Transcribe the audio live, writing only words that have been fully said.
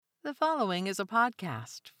The following is a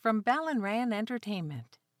podcast from Bell and Rand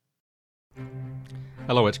Entertainment.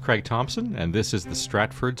 Hello, it's Craig Thompson, and this is the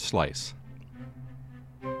Stratford Slice.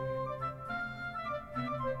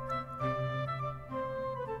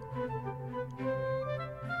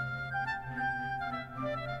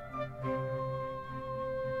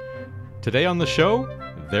 Today on the show,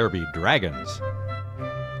 there be dragons.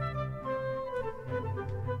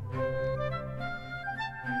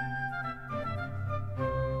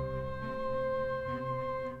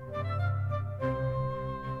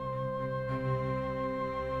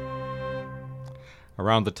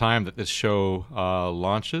 Around the time that this show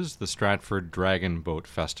launches, the Stratford Dragon Boat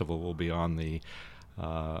Festival will be on the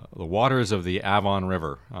waters of the Avon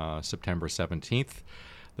River, September 17th.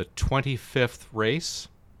 The 25th race,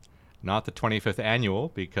 not the 25th annual,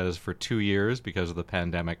 because for 2 years, because of the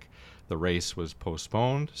pandemic, the race was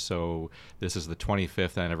postponed. So this is the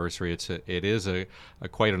 25th anniversary. It is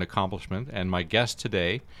quite an accomplishment. And my guest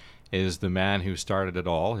today is the man who started it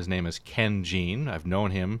all. His name is Ken Jean. I've known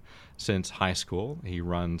him since high school. He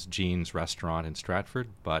runs Jean's Restaurant in Stratford,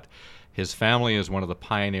 but his family is one of the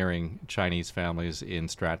pioneering Chinese families in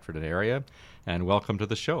Stratford area. And welcome to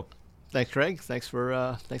the show. Thanks, Craig. Thanks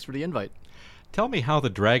for the invite. Tell me how the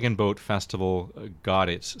Dragon Boat Festival got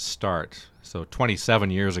its start. So 27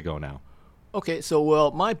 years ago now. Okay, so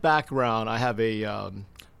my background, I have a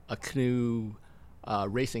canoe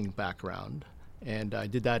racing background. And I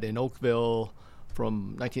did that in Oakville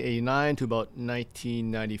from 1989 to about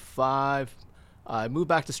 1995. I moved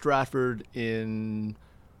back to Stratford in,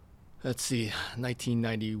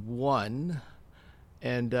 1991.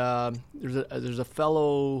 And there's a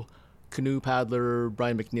fellow canoe paddler,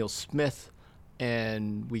 Brian McNeil Smith,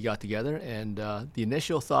 and we got together. And the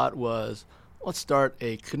initial thought was, let's start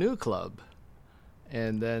a canoe club.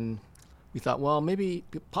 And then we thought, well, maybe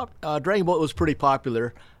Dragon Boat was pretty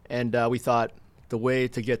popular, and we thought, the way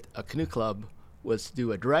to get a canoe club was to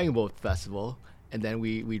do a Dragon Boat Festival, and then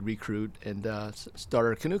we'd recruit and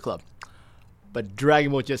start a canoe club. But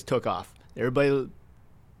Dragon Boat just took off. Everybody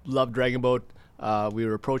loved Dragon Boat. We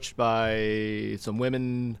were approached by some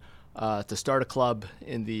women to start a club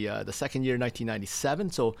in the second year,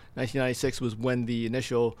 1997. So 1996 was when the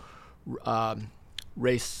initial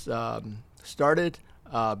race started,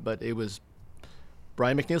 but it was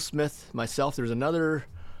Brian McNeil Smith, myself. There's another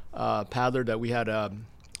paddler that we had a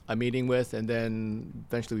meeting with, and then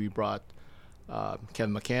eventually we brought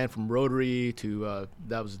Kevin McCann from Rotary to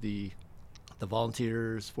that was the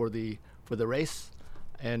volunteers for the race,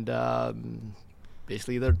 and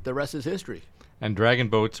basically the rest is history. And dragon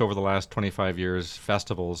boats over the last 25 years,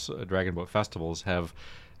 Dragon Boat Festivals have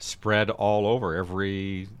spread all over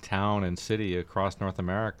every town and city across North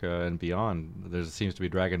America and beyond. There seems to be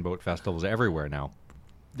Dragon Boat Festivals everywhere now.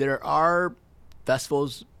 There are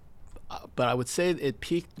festivals, but I would say it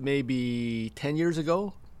peaked maybe 10 years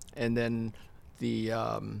ago, and then there's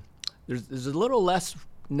a little less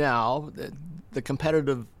now. The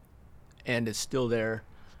competitive end is still there.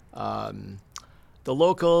 The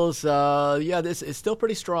locals, this is still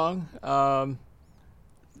pretty strong,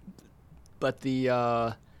 but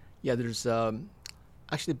there's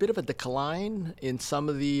actually a bit of a decline in some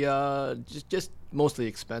of the just mostly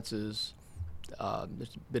expenses.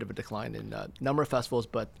 There's a bit of a decline in number of festivals,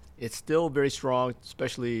 but it's still very strong,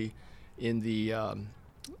 especially in the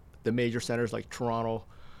major centers like Toronto,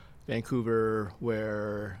 Vancouver,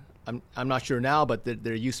 where I'm not sure now, but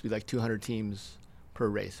there used to be like 200 teams per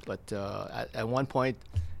race. But at one point,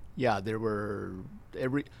 there were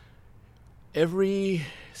every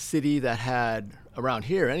city that had around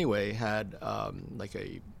here anyway had like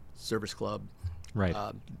a service club. Right.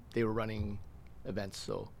 They were running events,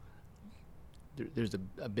 so there's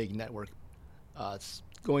a big network. It's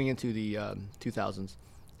going into the 2000s.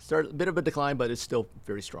 Started a bit of a decline, but it's still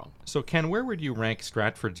very strong. So, Ken, where would you rank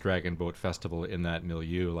Stratford's Dragon Boat Festival in that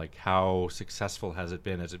milieu? Like, how successful has it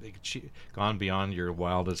been? Has it gone beyond your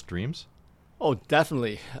wildest dreams? Oh,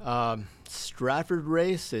 definitely. Stratford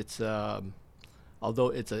race, it's although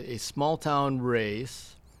it's a small town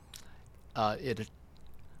race,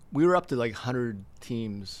 we were up to like 100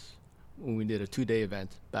 teams when we did a 2-day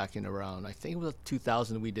event back in around, I think it was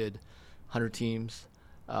 2000, we did 100 teams.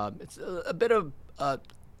 It's a bit of,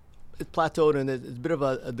 it's plateaued and it's a bit of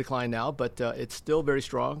a decline now, but it's still very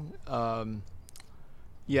strong.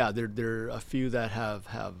 There are a few that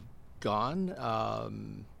have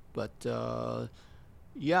gone, but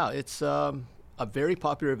it's a very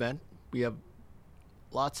popular event. We have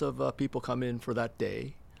lots of people come in for that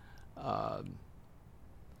day.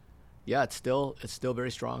 It's still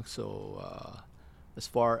very strong. So as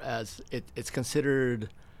far as it's considered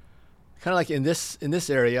kind of like in this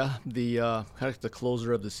area, the kind of like the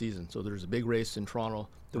closer of the season. So there's a big race in Toronto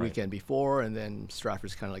the weekend before, and then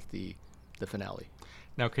Stratford's kind of like the finale.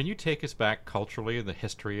 Now, can you take us back culturally in the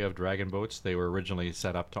history of dragon boats? They were originally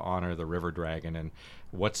set up to honor the river dragon, and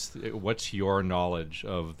what's your knowledge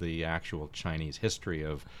of the actual Chinese history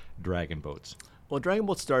of dragon boats? Well, dragon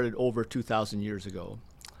boats started over 2,000 years ago,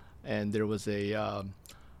 and there was a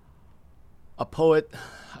poet,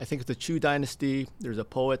 I think it's the Chu dynasty. There's a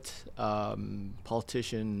poet,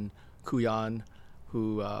 politician, Kuyan,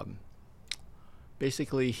 who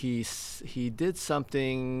basically he did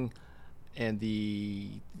something, and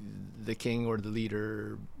the king or the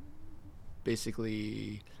leader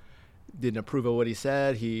basically didn't approve of what he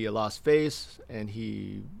said. He lost face, and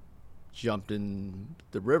he jumped in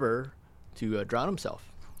the river to drown himself.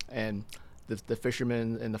 And the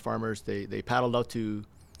fishermen and the farmers, they paddled out to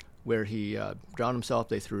where he drowned himself.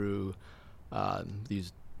 They threw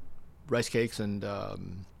these rice cakes and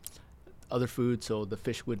other food so the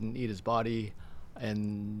fish wouldn't eat his body,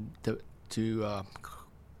 and to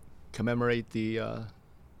commemorate the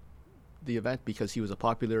event, because he was a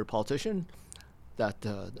popular politician, that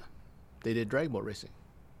they did dragon boat racing.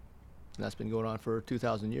 And that's been going on for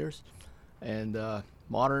 2,000 years. And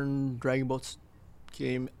modern dragon boats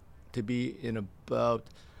came to be in about,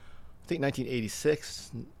 I think,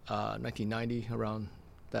 1986, 1990, around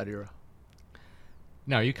that era.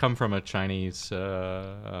 Now, you come from a Chinese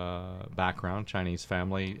background, Chinese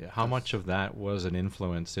family. How much of that was an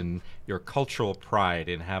influence in your cultural pride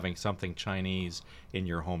in having something Chinese in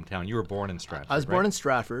your hometown? You were born in Stratford, I was right? born in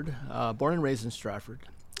Stratford, born and raised in Stratford.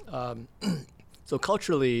 So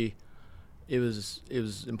culturally, it was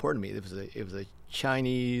important to me. It was a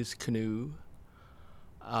Chinese canoe,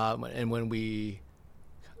 and when we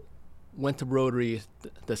went to Rotary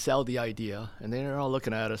to sell the idea, and they're all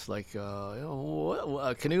looking at us like, what,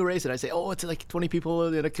 a canoe race? And I say, it's like 20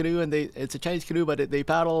 people in a canoe, and it's a Chinese canoe, but they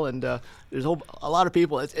paddle, and there's a lot of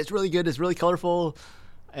people. It's really good. It's really colorful,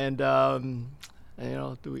 and were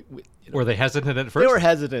they hesitant at first? They were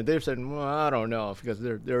hesitant. They said, well, I don't know, because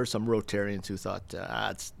there were some Rotarians who thought,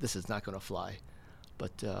 this is not going to fly.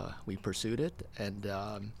 But we pursued it, and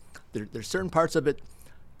there's certain parts of it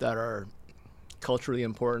that are culturally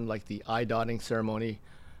important, like the eye dotting ceremony,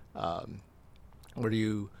 where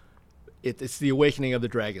it's the awakening of the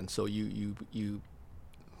dragon. So you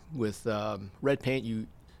with red paint, you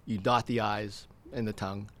dot the eyes and the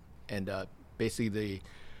tongue, and basically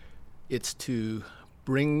it's to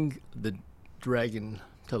bring the dragon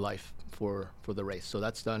to life for the race. So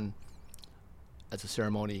that's done as a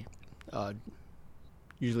ceremony,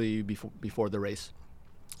 usually before the race,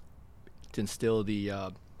 to instill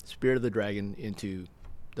the spirit of the dragon into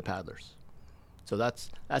the paddlers. So that's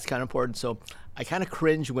kind of important. So I kind of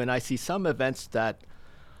cringe when I see some events that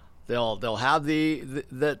they'll have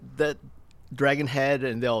that dragon head,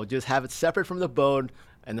 and they'll just have it separate from the boat,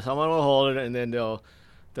 and someone will hold it, and then they'll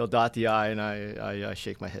dot the eye, and I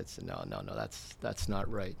shake my head. So no, that's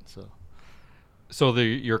not right. So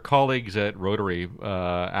your colleagues at Rotary,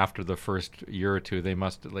 after the first year or two, they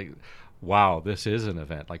must wow, this is an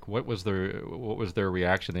event. Like, what was their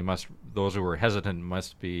reaction? Those who were hesitant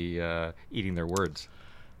must be eating their words.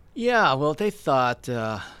 Yeah, well, they thought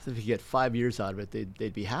if you get 5 years out of it,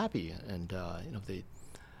 they'd be happy, and they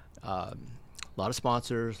a lot of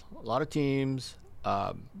sponsors, a lot of teams,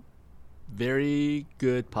 very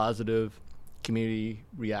good, positive community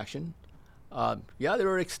reaction. Yeah, they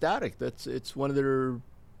were ecstatic. It's one of their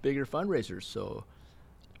bigger fundraisers. So,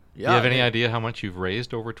 yeah. Do you have any idea how much you've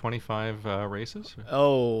raised over 25 races?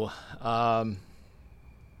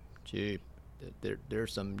 Gee,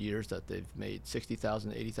 there's some years that they've made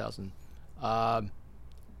 60,000, 80,000.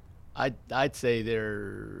 I'd say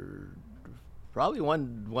they're probably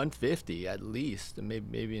 150 at least, and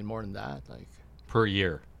maybe more than that. Like per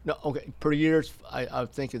year? No, okay, per year. I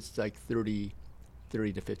think it's like 30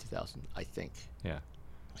 to 50,000. I think. Yeah.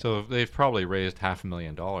 So they've probably raised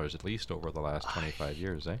 $500,000 at least over the last 25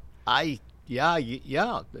 years, eh?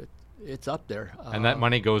 Yeah, it's up there. And that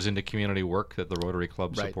money goes into community work that the Rotary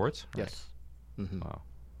Club supports? Right. Yes. Mm-hmm. Wow.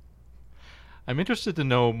 I'm interested to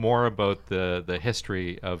know more about the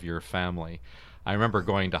history of your family. I remember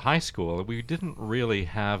going to high school, we didn't really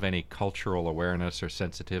have any cultural awareness or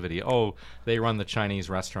sensitivity. Oh, they run the Chinese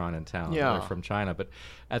restaurant in town. Yeah. They're from China. But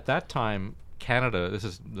at that time, Canada, this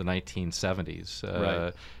is the 1970s,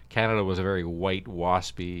 right. Canada was a very white,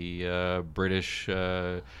 waspy, British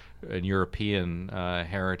and European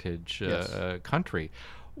heritage Yes. Country.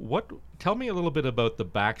 Tell me a little bit about the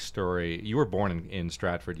backstory. You were born in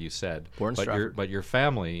Stratford, you said. Born in Stratford. But your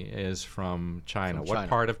family is from China. From What China.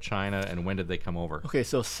 part of China, and when did they come over? Okay,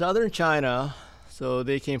 so southern China. So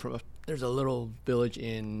they came from. There's a little village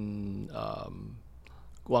in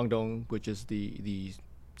Guangdong, which is the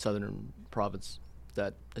southern province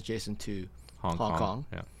that adjacent to Hong Kong.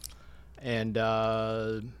 Yeah. And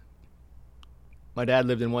my dad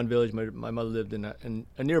lived in one village. My mother lived in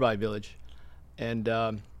a nearby village. And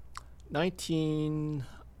I think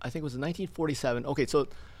it was 1947. Okay, so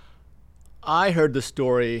I heard the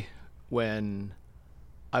story when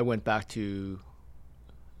I went back to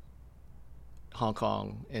Hong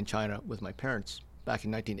Kong and China with my parents back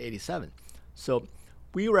in 1987. So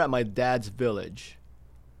we were at my dad's village,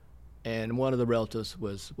 and one of the relatives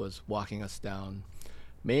was walking us down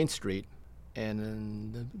Main Street, and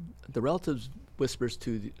then the relative whispers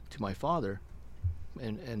to my father,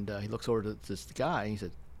 and he looks over to this guy, and he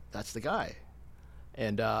said, "That's the guy."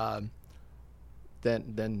 And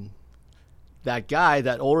then that guy,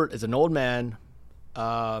 is an old man,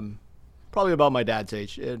 probably about my dad's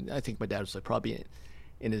age. And I think my dad was probably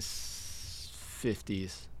in his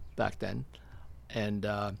 50s back then, and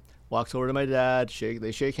walks over to my dad.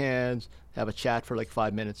 They shake hands, have a chat for like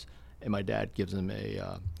 5 minutes, and my dad gives him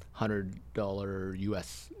a $100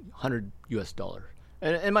 US dollar.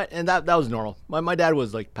 And that was normal. My dad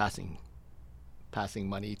was like passing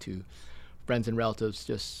money to friends and relatives.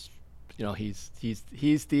 Just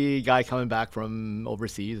he's the guy coming back from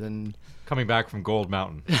overseas and Coming back from Gold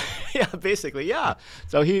Mountain. yeah, basically, yeah.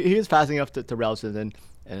 So he was passing up to relatives, and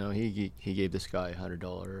he gave this guy a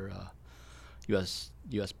 $100 US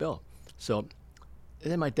bill. So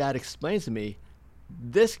and then my dad explains to me,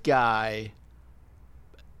 this guy,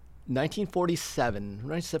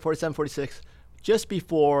 1947, 46, just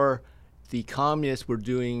before the communists were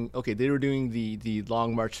doing the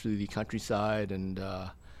long march through the countryside, and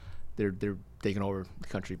they're taking over the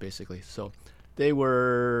country basically. So they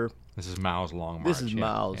were. This is Mao's Long March. This is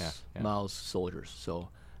Yeah. Mao's soldiers. So.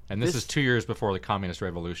 And this is 2 years before the Communist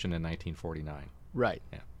Revolution in 1949. Right.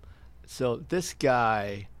 Yeah. So this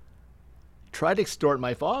guy tried to extort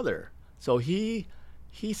my father. So he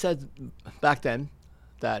said back then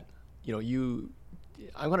that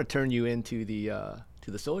I'm going to turn you into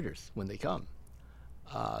to the soldiers when they come.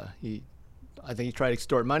 I think he tried to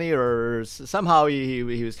extort money, or somehow he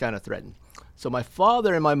was kind of threatened. So my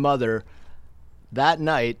father and my mother that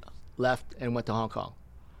night left and went to Hong Kong.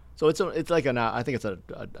 So it's like I think it's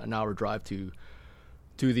an hour drive to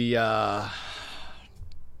the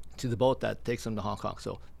boat that takes them to Hong Kong.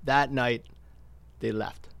 So that night they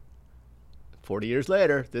left. 40 years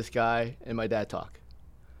later, this guy and my dad talk.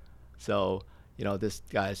 So this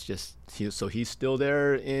guy's he's still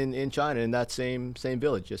there in China, in that same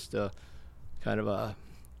village, just kind of a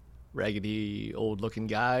raggedy old looking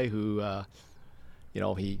guy who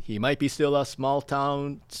he might be still a small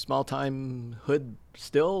time hood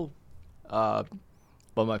still, but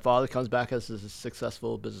my father comes back as a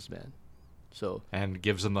successful businessman. So and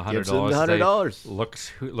gives them the $100. Gives them the $100.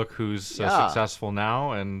 Look who's successful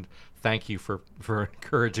now, and thank you for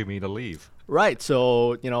encouraging me to leave. Right.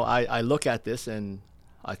 So I look at this and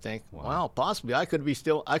I think, wow, possibly I could be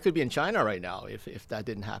in China right now if that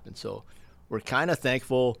didn't happen. So we're kind of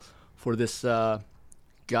thankful for this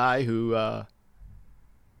guy who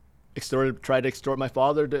tried to extort my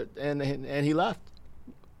father, and he left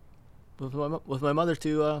with my mother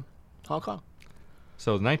to Hong Kong.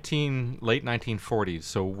 So late 1940s.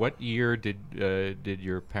 So what year did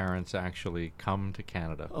your parents actually come to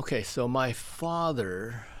Canada? Okay, so my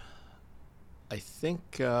father, I think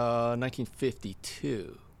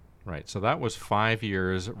 1952. Right. So that was 5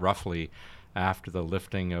 years roughly after the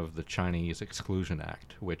lifting of the Chinese Exclusion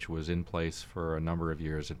Act, which was in place for a number of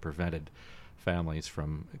years and prevented families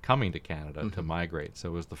from coming to Canada to migrate. So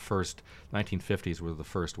it was 1950s were the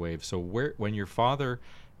first wave. So when your father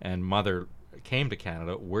and mother came to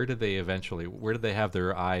Canada, where did they have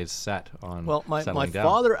their eyes set on settling down? My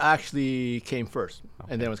father actually came first,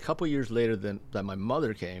 Okay. and then it was a couple of years later that my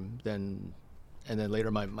mother came, and then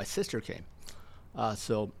later my sister came.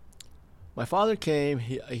 So my father came.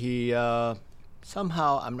 He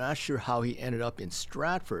somehow, I'm not sure how he ended up in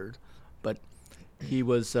Stratford, but he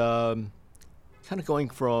was kind of going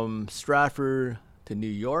from Stratford to New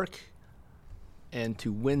York and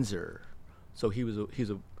to Windsor. So he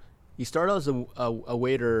started as a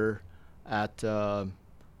waiter at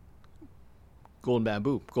Golden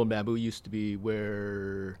Bamboo. Golden Bamboo used to be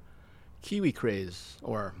where Kiwi Craze,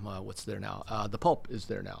 or what's there now? The Pulp is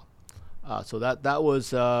there now. So that was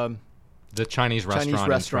the Chinese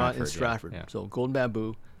restaurant in Stratford. Yeah. So Golden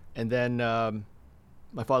Bamboo, and then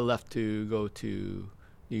my father left to go to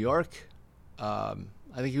New York. I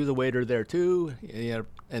think he was a waiter there too,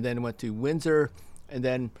 and then went to Windsor, and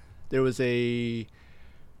then there was the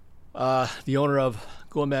owner of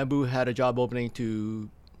Golden Bamboo had a job opening to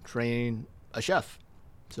train a chef,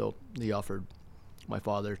 so he offered my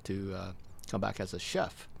father to come back as a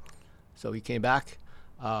chef. So he came back.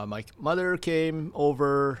 My mother came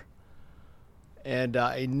over, and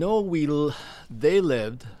I know they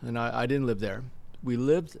lived, and I didn't live there. We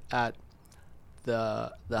lived at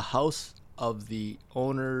the house of the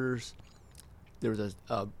owners. There was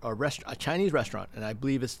a Chinese restaurant, and I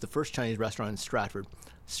believe it's the first Chinese restaurant in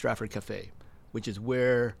Stratford Cafe, which is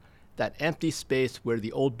where that empty space where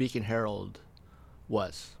the old Beacon Herald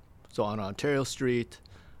was. So on Ontario Street,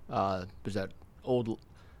 there's that old,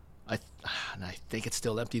 and I think it's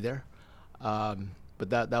still empty there, but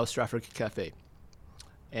that was Stratford Cafe.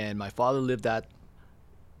 And my father lived at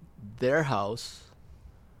their house,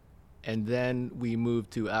 and then we moved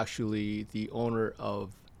to actually the owner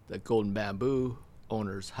of the Golden Bamboo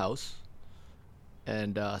owner's house.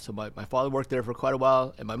 And so my father worked there for quite a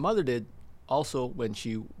while, and my mother did also when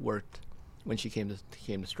she came to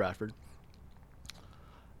Stratford.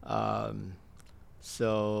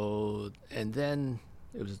 So, and then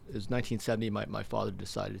it was 1970. My father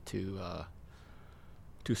decided to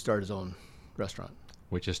start his own restaurant,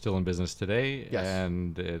 which is still in business today. Yes.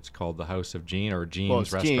 And it's called the House of Jean or Jean's well,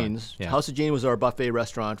 it's Restaurant. Jean's. Yeah. House of Jean was our buffet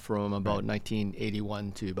restaurant from about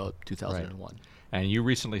 1981 to about 2001. Right. And you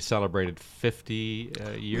recently celebrated 50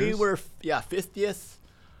 years? We were, 50th.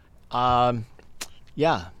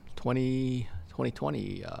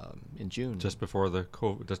 2020 in June. Just before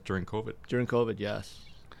just during COVID. During COVID, yes.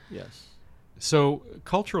 So,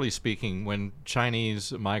 culturally speaking, when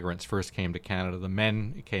Chinese migrants first came to Canada, the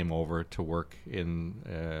men came over to work in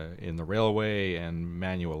the railway and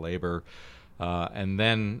manual labor. And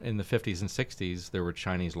then in the 50s and 60s, there were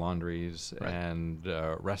Chinese laundries and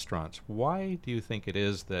restaurants. Why do you think it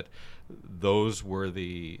is that those were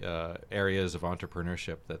the areas of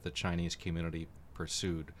entrepreneurship that the Chinese community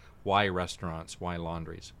pursued? Why restaurants? Why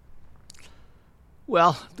laundries?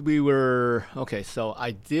 Well, so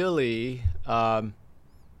ideally, and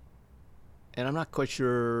I'm not quite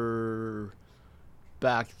sure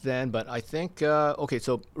back then, but I think,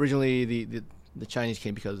 so originally the Chinese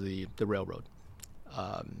came because of the railroad.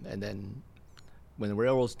 And then when the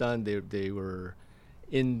railroad's done, they were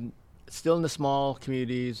still in the small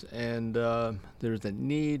communities, and there was a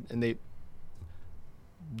need, and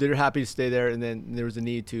they're happy to stay there. And then there was a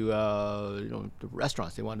need to, the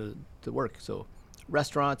restaurants, they wanted to work. So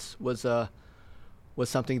restaurants was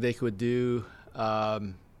something they could do.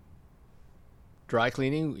 Dry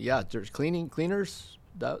cleaning, there's cleaners.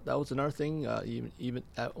 That was another thing. Even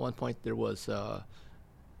at one point there was the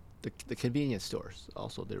convenience stores.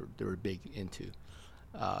 Also, they were big into.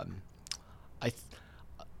 I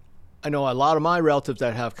know a lot of my relatives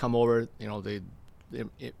that have come over.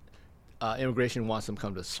 Immigration wants them to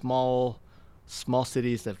come to small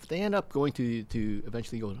cities. That they end up going to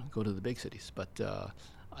eventually go to the big cities. But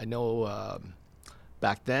I know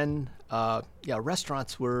back then,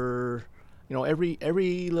 restaurants were,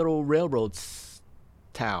 every little railroad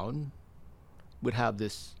town would have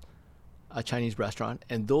this a Chinese restaurant,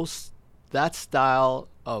 and that style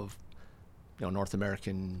of North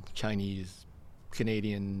American Chinese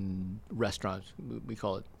Canadian restaurants, we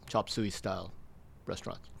call it chop suey style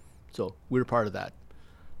restaurants. So we're part of that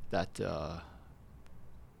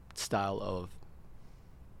style of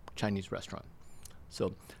Chinese restaurant.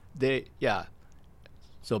 So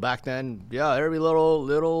so back then, every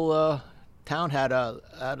little town had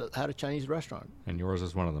a Chinese restaurant, and yours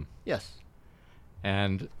is one of them. Yes.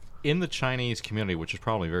 And in the Chinese community, which is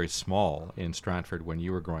probably very small in Stratford when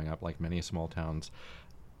you were growing up, like many small towns,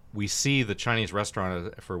 we see the Chinese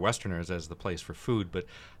restaurant for Westerners as the place for food. But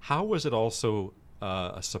how was it also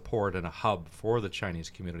a support and a hub for the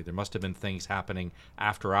Chinese community? There must have been things happening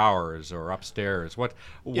after hours or upstairs.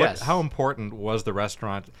 Yes. How important was the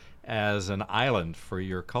restaurant as an island for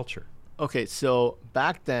your culture? Okay, so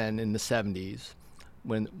back then in the 70s,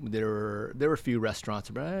 when there were a few restaurants,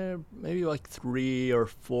 maybe like 3 or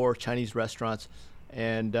 4 Chinese restaurants,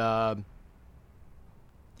 and the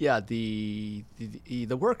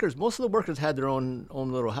workers, most of the workers had their own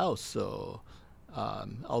little house. So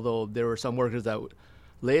although there were some workers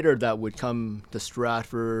that would come to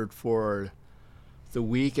Stratford for the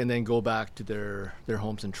week and then go back to their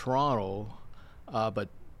homes in Toronto, but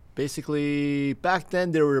basically back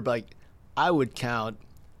then there were I would count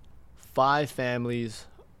 5 families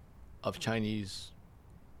of Chinese.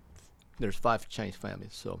 There's 5 Chinese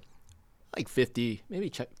families. So like 50, maybe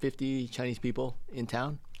 50 Chinese people in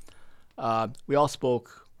town. We all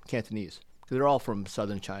spoke Cantonese because they're all from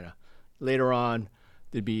southern China. Later on,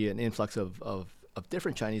 there'd be an influx of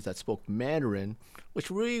different Chinese that spoke Mandarin,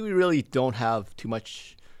 which we really don't have too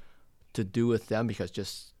much to do with them because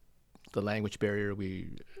just the language barrier, we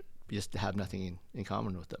just have nothing in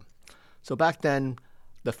common with them. So back then,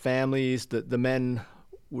 the families, the men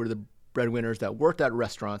were the breadwinners that worked at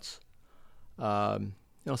restaurants. Some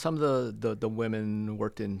of the women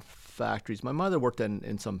worked in factories. My mother worked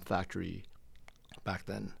in some factory back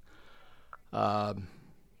then. There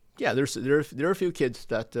are a few kids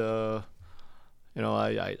that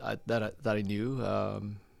I knew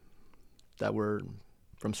that were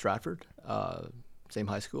from Stratford, same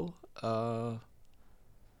high school. So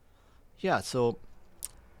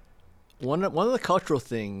one of the cultural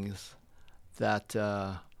things that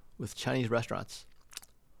with Chinese restaurants.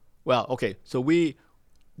 Well, okay, so they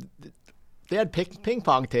had ping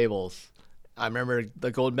pong tables. I remember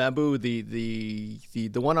the Gold Bamboo, the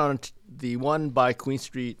one by Queen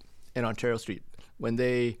Street and Ontario Street when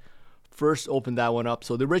they first opened that one up.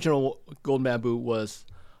 So the original Gold Bamboo was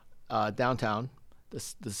downtown.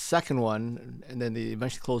 The second one, and then they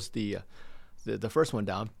eventually closed the first one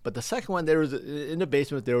down. But the second one, there was in the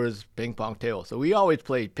basement there was ping pong table. So we always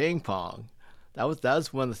played ping pong. That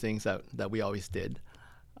was one of the things that we always did.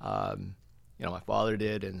 My father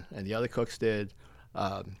did, and the other cooks did.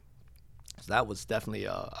 So that was definitely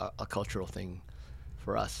a cultural thing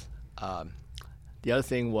for us. The other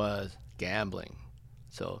thing was gambling.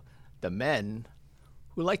 So the men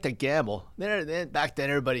who like to gamble, back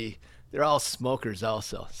then they're all smokers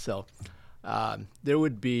also. So there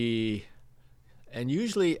would be, and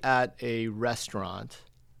usually at a restaurant,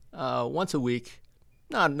 once a week,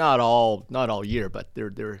 not all year, but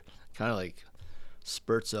they're kind of like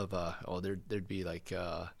spurts of there'd be like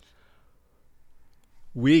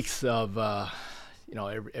weeks of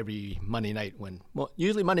every Monday night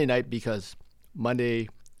usually Monday night because Monday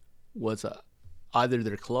was either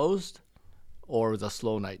they're closed or it was a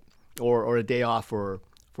slow night or a day off for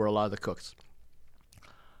a lot of the cooks,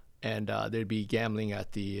 and there'd be gambling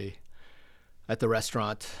at the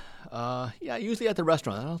restaurant. Usually at the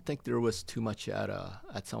restaurant. I don't think there was too much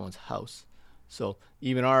at someone's house. So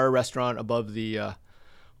even our restaurant above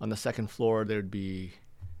on the second floor, there'd be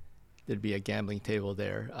a gambling table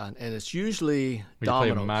there, and it's usually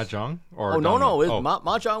dominoes. You play mahjong or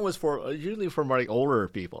mahjong was usually for like older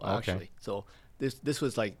people actually. Okay. So this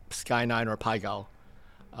was like Sky Nine or Pai Gao,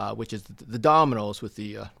 which is the dominoes with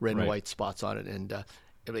the red and white spots on it, and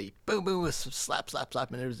it'd be boom boom slap slap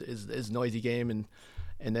slap, and it was a noisy game, and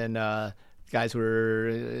then guys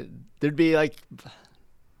there'd be like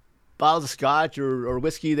bottles of scotch or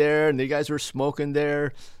whiskey there, and the guys were smoking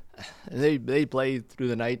there, and they played through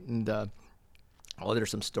the night. And there's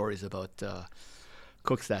some stories about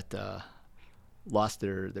cooks that lost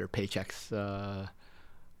their paychecks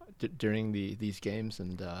during these games,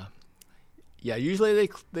 and usually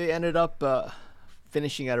they ended up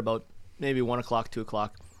finishing at about maybe 1 o'clock, 2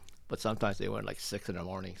 o'clock, but sometimes they went like 6 in the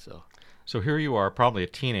morning. So here you are, probably a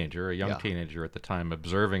young teenager at the time,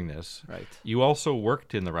 observing this. Right. You also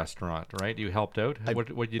worked in the restaurant, right? You helped out. What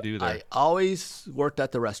did you do there? I always worked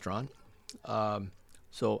at the restaurant.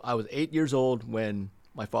 So I was 8 years old when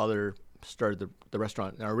my father started the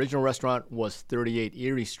restaurant. And our original restaurant was 38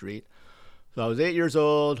 Erie Street. So I was 8 years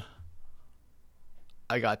old.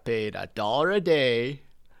 I got paid $1 a day,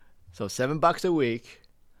 so $7 a week.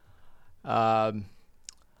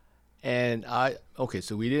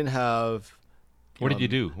 So we didn't have. What did you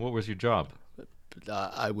do? What was your job?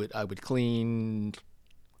 I would cleaning,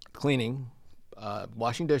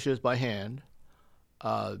 washing dishes by hand.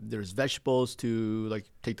 There's vegetables to like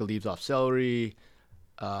take the leaves off celery,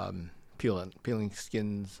 peeling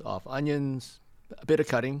skins off onions, a bit of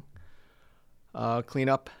cutting, clean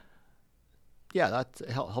up. Yeah, that's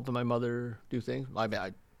helping my mother do things.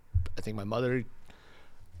 I think my mother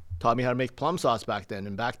taught me how to make plum sauce back then,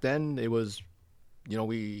 and back then it was,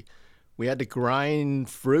 we had to grind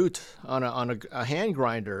fruit on a hand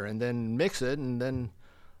grinder and then mix it, and then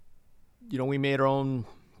we made our own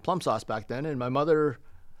plum sauce back then. And my mother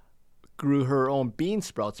grew her own bean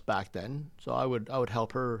sprouts back then, so I would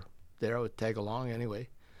help her there. I would tag along anyway.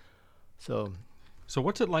 So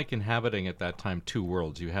what's it like inhabiting at that time two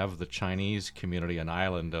worlds? You have the Chinese community, an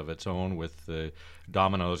island of its own, with the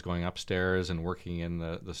dominoes going upstairs and working in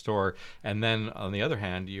the store. And then on the other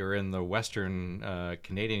hand, you're in the Western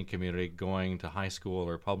Canadian community going to high school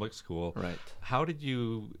or public school. Right. How did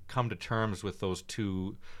you come to terms with those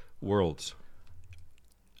two worlds?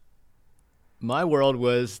 My world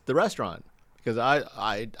was the restaurant. because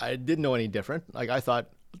I didn't know any different. Like I thought,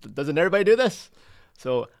 doesn't everybody do this?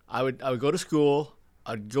 So I would go to school.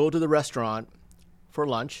 I'd go to the restaurant for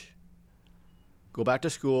lunch. Go back to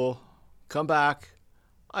school. Come back.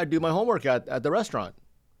 I'd do my homework at the restaurant.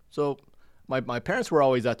 So my parents were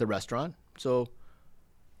always at the restaurant. So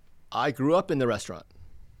I grew up in the restaurant,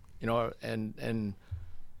 and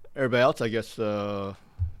everybody else, I guess, I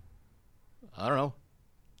don't know.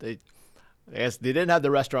 I guess they didn't have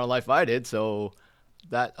the restaurant life I did, so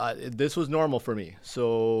that this was normal for me.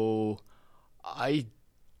 So I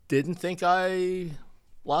didn't think I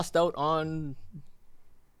lost out on,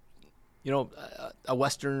 a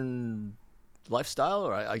Western lifestyle,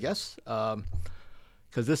 or I guess,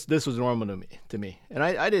 because this was normal to me. And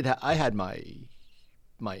I had my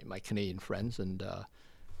Canadian friends, and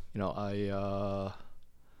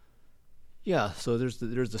so there's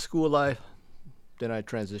the school life. Then I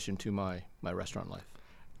transitioned to my restaurant life.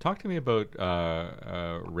 Talk to me about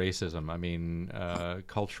racism. I mean,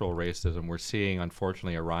 cultural racism. We're seeing,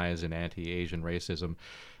 unfortunately, a rise in anti-Asian racism.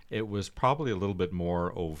 It was probably a little bit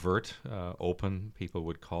more overt, open. People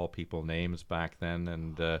would call people names back then.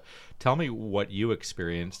 And tell me what you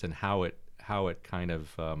experienced and how it kind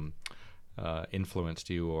of influenced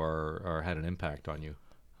you or had an impact on you.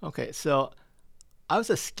 Okay, so I was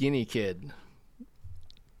a skinny kid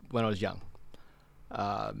when I was young.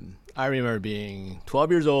 I remember being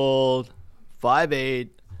 12 years old, 5'8",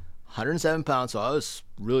 107 pounds. So I was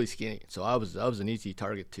really skinny. So I was an easy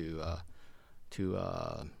target to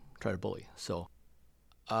try to bully. So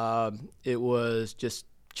it was just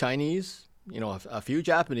Chinese, a few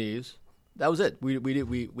Japanese. That was it.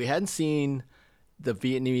 We hadn't seen the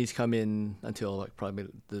Vietnamese come in until like probably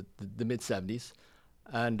the mid 70s,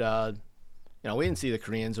 and we didn't see the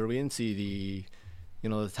Koreans, or we didn't see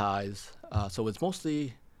the Thais. So it's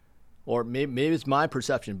mostly, or maybe it's my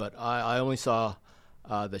perception, but I only saw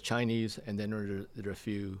the Chinese, and then there were a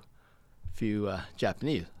few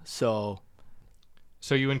Japanese. So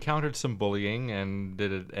you encountered some bullying, and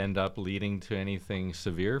did it end up leading to anything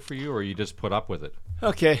severe for you, or you just put up with it?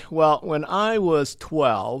 Okay, well, when I was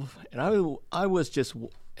 12, and I was just,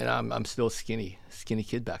 and I'm still a skinny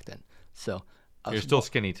kid back then. So you're still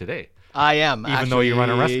skinny today. I am, even though you run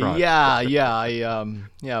a restaurant. I'm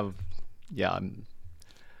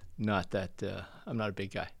not that. I'm not a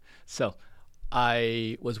big guy. So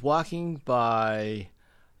I was walking by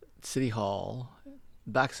City Hall,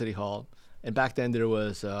 back City Hall, and back then there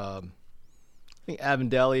was, I think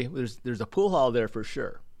Avondale. There's a pool hall there for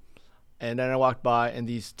sure. And then I walked by, and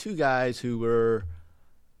these two guys who were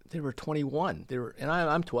 21. And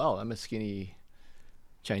I'm 12. I'm a skinny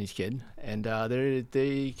Chinese kid, and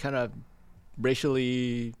they kind of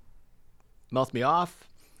racially mouthed me off,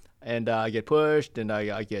 and I get pushed, and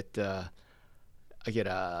I get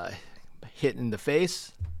hit in the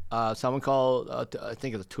face. Someone called, I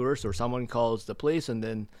think it's a tourist, or someone calls the police, and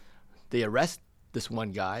then they arrest this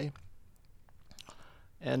one guy.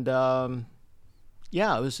 And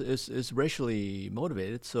it's racially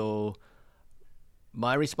motivated. So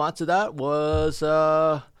my response to that was,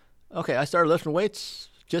 okay, I started lifting weights.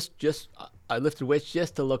 I lifted weights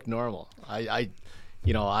just to look normal. I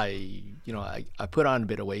put on a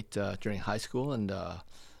bit of weight during high school, and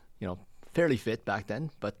fairly fit back then.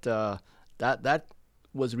 But that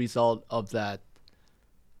was a result of that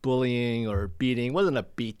bullying or beating. It wasn't a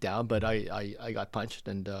beat down, but I got punched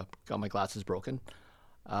and got my glasses broken.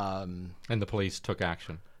 And the police took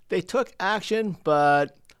action. They took action,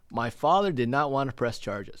 but my father did not want to press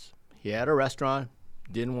charges. He had a restaurant,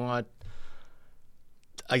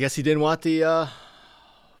 I guess he didn't want the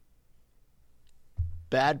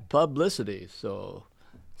bad publicity. So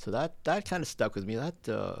that kind of stuck with me. That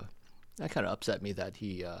kind of upset me that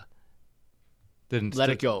he didn't let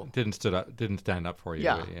it go. Didn't stand up for you.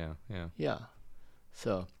 Yeah.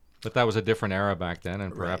 So. But that was a different era back then,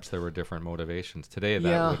 and perhaps there were different motivations. Today,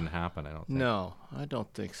 that wouldn't happen, I don't think. No, I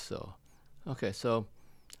don't think so. Okay, so,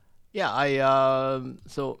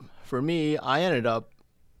 so for me, I ended up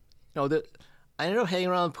hanging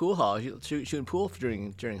around the pool hall, shooting pool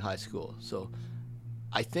during high school. So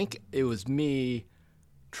I think it was me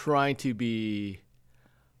trying to be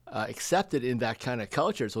accepted in that kind of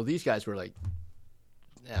culture. So these guys were like,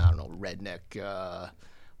 I don't know, redneck,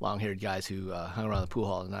 long-haired guys who hung around the pool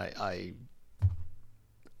hall, and I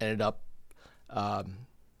ended up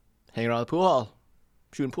hanging around the pool hall,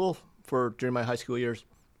 shooting pool during my high school years,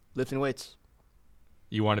 lifting weights.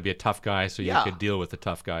 You want to be a tough guy, so you could deal with the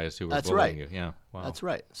tough guys who were bullying you. Yeah, wow. That's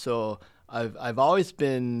right. So I've always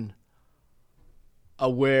been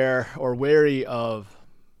aware or wary of,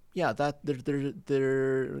 that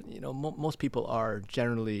there most people are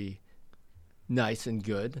generally nice and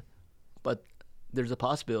good, but there's a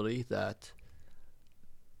possibility that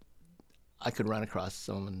I could run across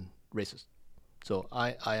someone racist. So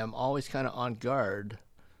I am always kind of on guard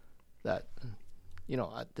that,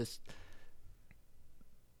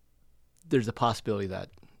 there's a possibility that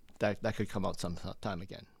could come out sometime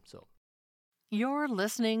again. So You're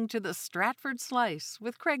listening to the Stratford Slice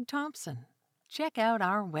with Craig Thompson. Check out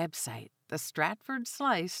our website,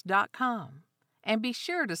 thestratfordslice.com, and be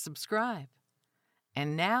sure to subscribe.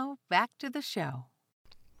 And now, back to the show.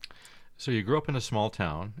 So you grew up in a small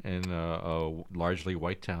town, in a largely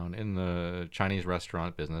white town, in the Chinese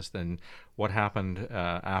restaurant business. Then what happened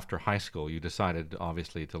after high school? You decided,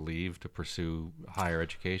 obviously, to leave to pursue higher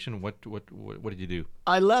education. What did you do?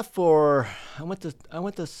 I went to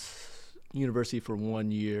university for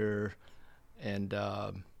 1 year, and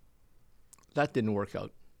that didn't work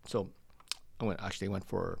out. So I went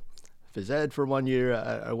for phys ed for 1 year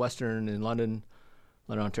at Western in London,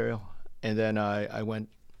 Ontario, and then I went.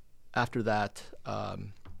 After that,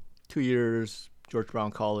 2 years, George Brown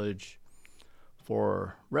College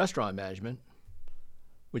for restaurant management,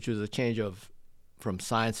 which was a change from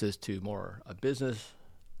sciences to more a business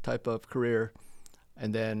type of career.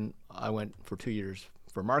 And then I went for 2 years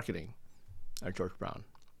for marketing at George Brown.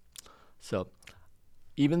 So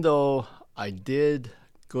even though I did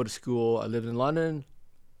go to school, I lived in London,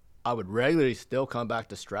 I would regularly still come back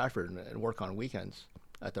to Stratford and work on weekends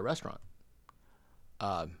at the restaurant.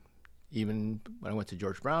 Even when I went to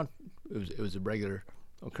George Brown, it was a regular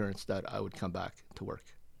occurrence that I would come back to work.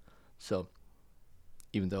 So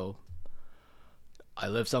even though I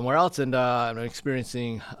live somewhere else and I'm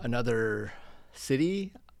experiencing another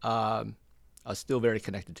city, I was still very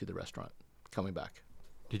connected to the restaurant coming back.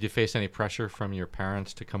 Did you face any pressure from your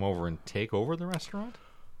parents to come over and take over the restaurant?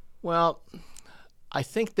 Well, I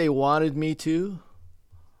think they wanted me to.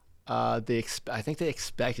 I think they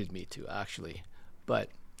expected me to, actually. But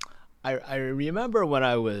I remember when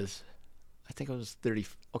I was 30.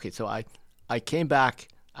 Okay, so I came back.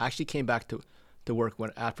 I actually came back to work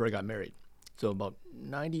after I got married. So about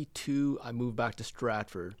 92, I moved back to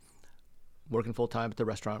Stratford, working full time at the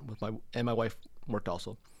restaurant and my wife worked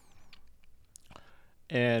also.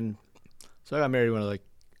 And so I got married when I was like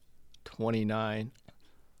 29.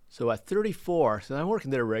 So at 34, so I'm working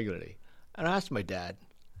there regularly. And I asked my dad,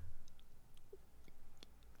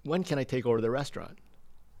 when can I take over the restaurant?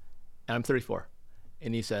 And I'm 34.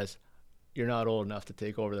 And he says, you're not old enough to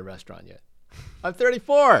take over the restaurant yet. I'm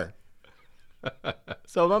 34.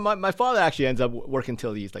 So my father actually ends up working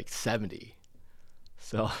until he's like 70.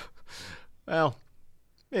 So, well,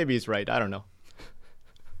 maybe he's right. I don't know.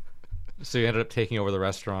 So you ended up taking over the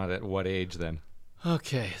restaurant at what age then?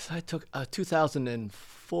 Okay, so I took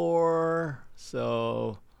 2004.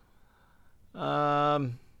 So, I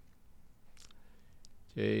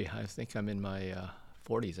think I'm in my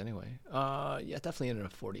 40s anyway. Yeah, definitely in the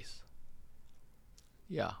 40s.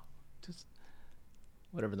 Yeah, just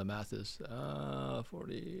whatever the math is.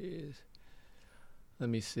 40s. Let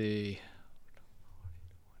me see.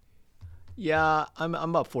 Yeah, I'm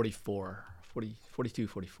about 44, 42,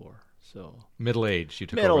 44. So middle age. You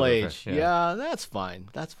took middle over age. Yeah, that's fine.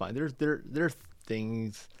 That's fine. There are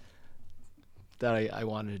things that I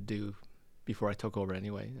wanted to do before I took over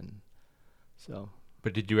anyway, and so.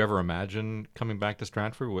 But did you ever imagine coming back to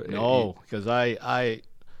Stratford? No, because after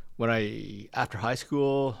high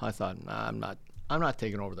school, I thought, nah, I'm not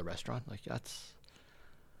taking over the restaurant. Like it's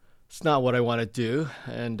not what I want to do.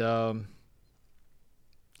 And I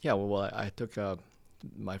took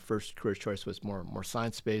my first career choice was more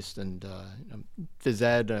science based and phys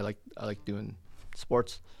ed. I like doing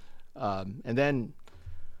sports, and then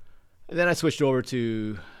I switched over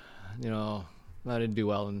to, I didn't do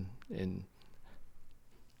well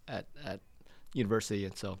at university,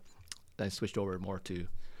 and so then I switched over more to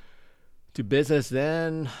business.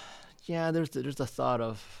 Then, yeah, there's the thought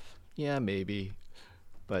of, yeah, maybe,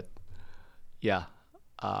 but yeah,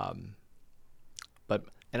 and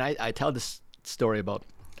I tell this story about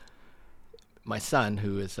my son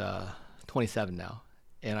who is 27 now,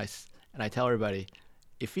 and I tell everybody,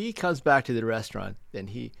 if he comes back to the restaurant, then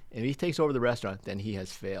if he takes over the restaurant, then he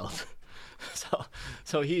has failed.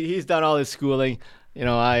 so he's done all his schooling.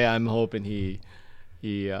 I'm hoping he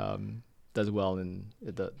does well in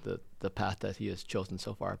the path that he has chosen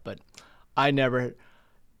so far. But I never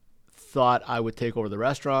thought I would take over the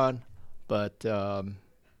restaurant. But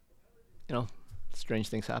strange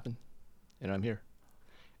things happen, and I'm here.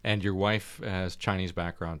 And your wife has Chinese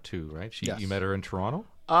background too, right? Yes. You met her in Toronto?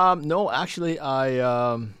 No, actually,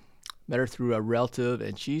 I met her through a relative,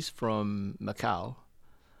 and she's from Macau,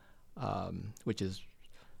 which is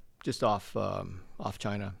just off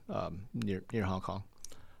China, near Hong Kong.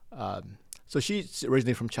 So she's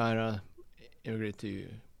originally from China, immigrated to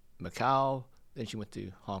Macau, then she went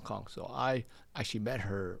to Hong Kong. So I actually met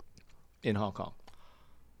her in Hong Kong.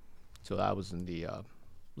 So that was in the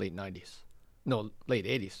late 80s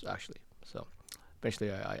actually. So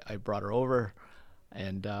eventually I brought her over,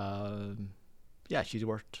 and she's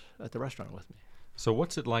worked at the restaurant with me. So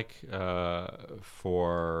what's it like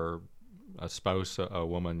for a spouse, a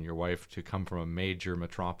woman, your wife, to come from a major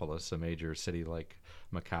metropolis, a major city like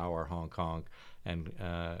Macau or Hong Kong, and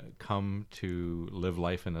come to live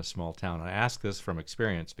life in a small town? I ask this from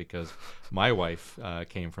experience because my wife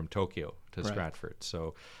came from Tokyo to Stratford,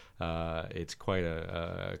 so it's quite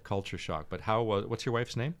a culture shock. But what's your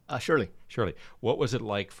wife's name? Shirley. Shirley. What was it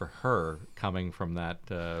like for her coming from that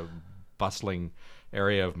bustling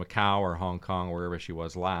area of Macau or Hong Kong, wherever she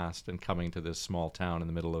was last, and coming to this small town in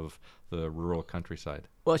the middle of the rural countryside?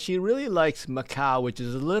 Well, she really likes Macau, which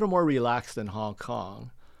is a little more relaxed than Hong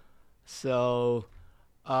Kong. So,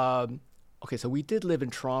 so we did live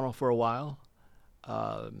in Toronto for a while.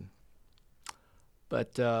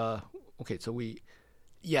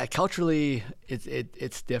 Culturally,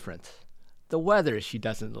 it's different. The weather she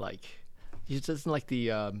doesn't like. She doesn't like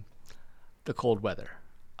the cold weather.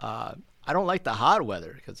 I don't like the hot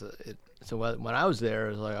weather because when I was there,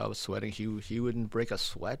 it was like I was sweating. She wouldn't break a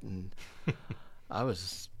sweat, and I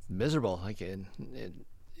was miserable like in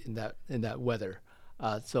that weather.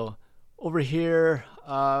 So over here,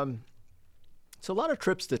 so a lot of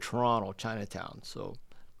trips to Toronto, Chinatown. So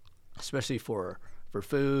especially for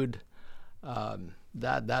food,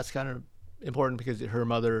 that's kind of important because her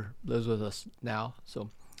mother lives with us now.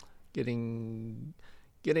 So getting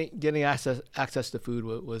access to food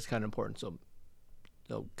was kind of important. So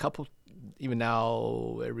even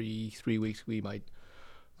now, every 3 weeks we might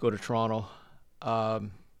go to Toronto.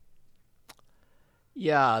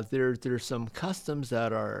 There's some customs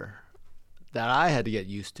that I had to get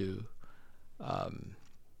used to,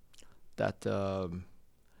 that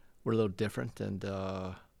were a little different, and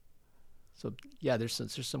there's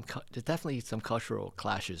definitely some cultural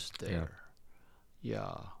clashes there.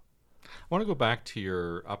 Yeah. I want to go back to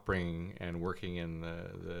your upbringing and working in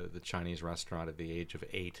the Chinese restaurant at the age of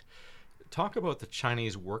 8. Talk about the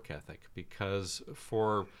Chinese work ethic, because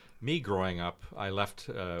for me growing up, I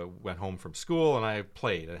went home from school and I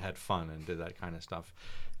played, I had fun and did that kind of stuff.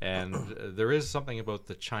 And there is something about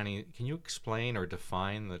the Chinese. Can you explain or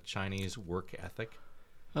define the Chinese work ethic?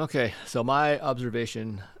 Okay, so my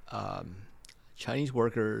observation, Chinese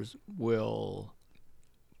workers will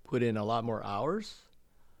put in a lot more hours.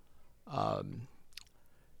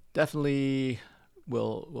 Definitely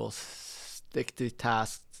will stick to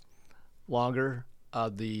tasks longer.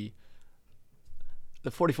 The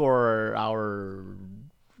 44-hour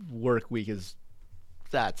work week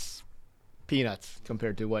that's peanuts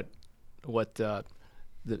compared to what the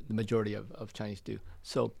majority of Chinese do.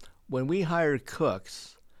 So when we hired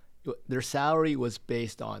cooks, their salary was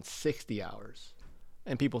based on 60 hours,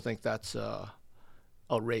 and people think that's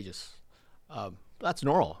outrageous. That's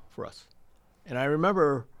normal for us. And I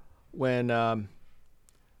remember when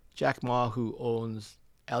Jack Ma, who owns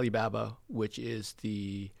Alibaba, which is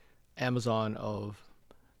the Amazon of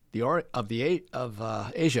Asia,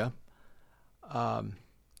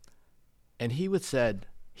 and he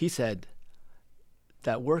said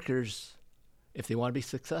that workers, if they want to be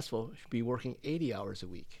successful, should be working 80 hours a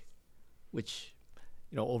week, which,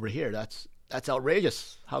 over here that's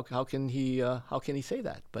outrageous. How can he say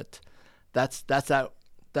that? But that's that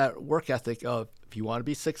work ethic of, if you want to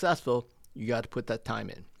be successful, you got to put that time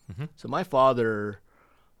in. Mm-hmm. So my father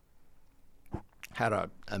had an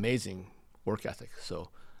amazing work ethic.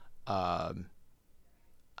 So I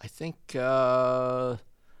think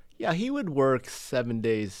he would work 7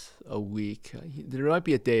 days a week. There might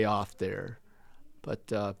be a day off there, but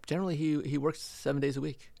generally he works 7 days a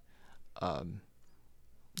week.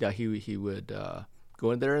 He would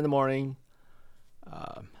go in there in the morning,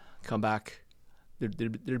 come back.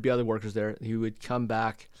 There'd be other workers there. He would come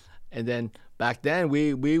back, and then back then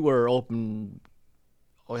we were open,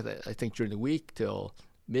 I think during the week till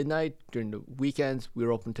midnight. During the weekends we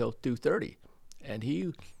were open till 2:30, and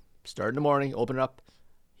he started in the morning, open it up,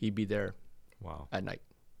 he'd be there at night.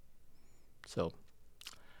 So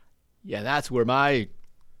that's where my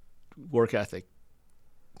work ethic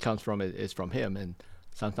comes from. Is from him, and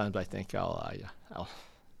sometimes I think I'll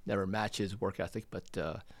never match his work ethic, but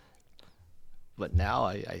now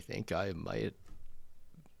I think I might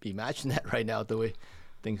be matching that right now, the way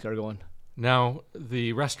things are going. Now,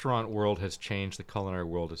 the restaurant world has changed. The culinary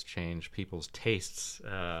world has changed. People's tastes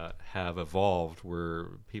have evolved. We're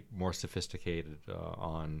more sophisticated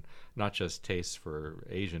on not just tastes for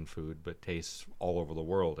Asian food, but tastes all over the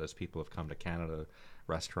world. As people have come to Canada,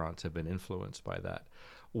 restaurants have been influenced by that.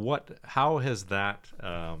 How has that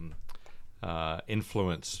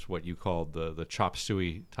influenced what you called the chop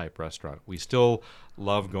suey type restaurant? We still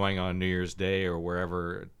love going on New Year's Day or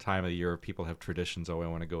wherever time of the year people have traditions. Oh, I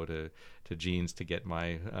want to go to Jean's to get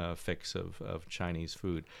my fix of Chinese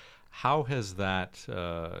food. How has that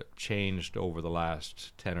changed over the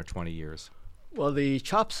last 10 or 20 years? Well, the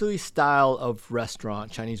chop suey style of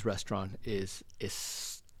restaurant, Chinese restaurant, is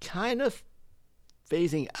kind of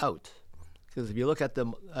phasing out, because if you look at the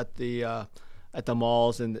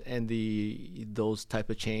malls and those type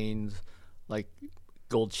of chains, like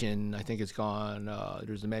Gold Chin, I think it's gone.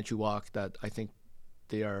 There's the Manchu Wok that I think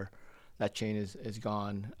that chain is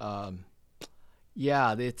gone.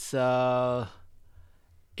 Yeah, it's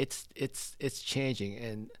changing,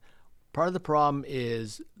 and part of the problem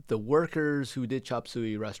is the workers who did chop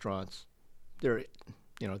suey restaurants. They've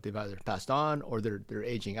either passed on or they're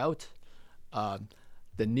aging out.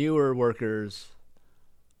 The newer workers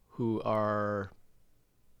who are,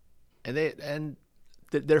 they're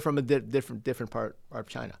from a different part of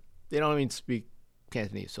China. They don't even speak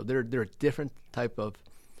Cantonese, so they're a different type of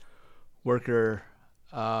worker.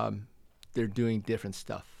 They're doing different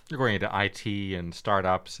stuff. You're going into IT and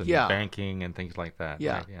startups and banking and things like that.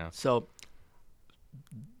 Yeah. Right? Yeah. So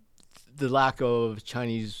the lack of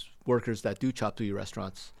Chinese workers that do chop suey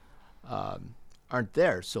restaurants aren't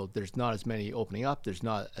there. So there's not as many opening up. There's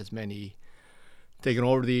not as many taking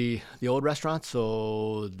over the old restaurants.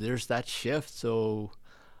 So there's that shift. So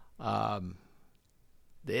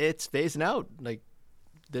it's phasing out. Like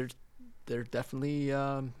there's definitely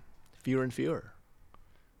fewer and fewer.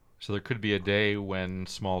 So there could be a day when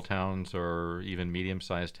small towns or even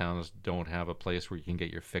medium-sized towns don't have a place where you can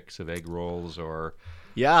get your fix of egg rolls or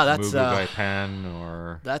that's mugu gai pan,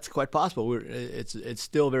 or that's quite possible. It's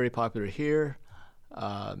still very popular here,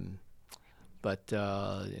 but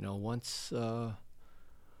once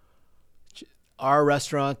our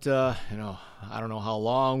restaurant, I don't know how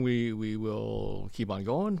long we will keep on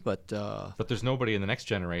going, but there's nobody in the next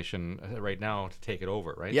generation right now to take it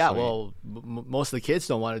over, right? Yeah, so most of the kids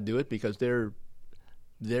don't want to do it because they're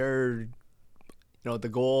the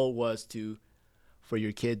goal was for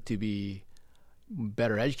your kid to be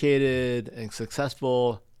better educated and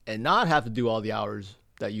successful and not have to do all the hours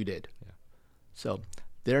that you did. Yeah. So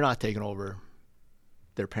they're not taking over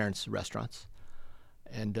their parents' restaurants,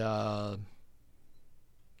 and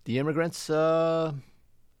the immigrants, they're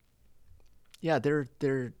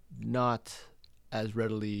not as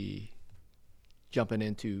readily jumping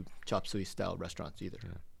into chop suey style restaurants either.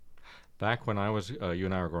 Yeah. Back when you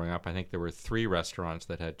and I were growing up, I think there were 3 restaurants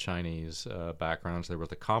that had Chinese backgrounds. There was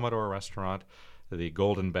the Commodore restaurant, the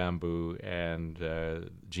Golden Bamboo, and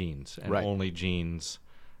Jean's. And only Jean's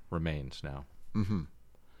remains now. Mm-hmm.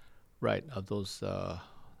 Right, of those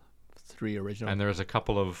 3 original. And there's a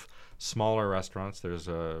couple of smaller restaurants. There's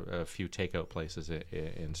a few takeout places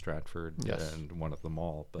in Stratford, and one at the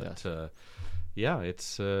mall. But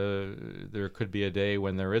it's there could be a day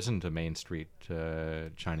when there isn't a Main Street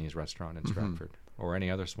Chinese restaurant in Stratford or any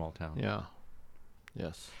other small town. Yeah.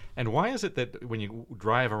 Yes. And why is it that when you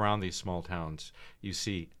drive around these small towns, you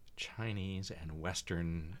see Chinese and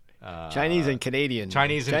Western, Chinese and Canadian.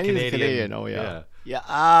 Chinese and Canadian. Oh yeah.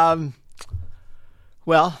 Yeah.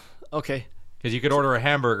 Well, okay. Because you could order a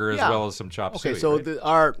hamburger as well as some chop suey. Okay, so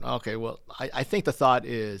right? I think the thought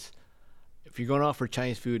is, if you're going out for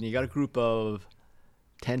Chinese food and you got a group of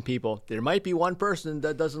 10 people, there might be one person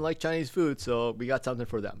that doesn't like Chinese food, so we got something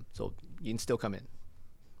for them. So you can still come in.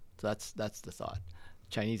 So that's the thought.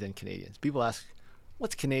 Chinese and Canadians. People ask,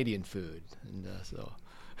 what's Canadian food? And so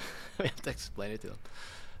we have to explain it to them.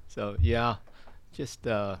 So just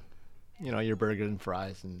your burger and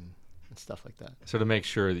fries and stuff like that. So to make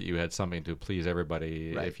sure that you had something to please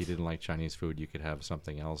everybody, right. If you didn't like Chinese food, you could have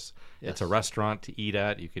something else. Yes. It's a restaurant to eat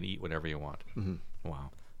at. You can eat whatever you want. Mm-hmm.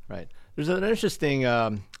 Wow. Right. There's an interesting,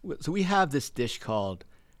 so we have this dish called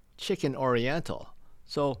chicken oriental.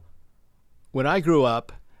 So when I grew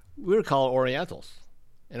up, we were called Orientals.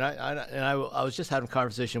 And I was just having a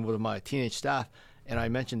conversation with my teenage staff, and I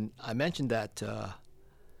mentioned that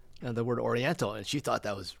the word Oriental, and she thought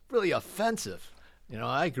that was really offensive.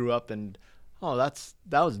 I grew up and that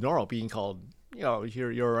was normal being called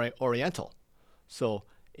you're Oriental. So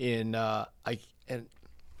in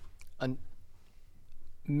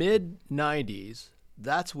mid 90s,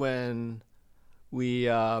 that's when we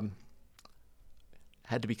had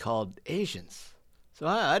had to be called Asians. So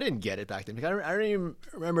I didn't get it back then. Because I don't even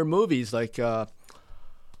remember movies like there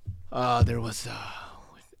was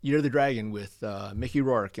Year of the Dragon with Mickey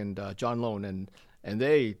Rourke and John Lone, and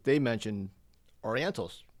they mentioned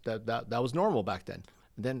Orientals. That was normal back then.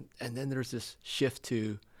 And then there's this shift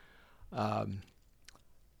to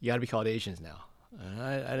you got to be called Asians now. And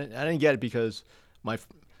I didn't get it because my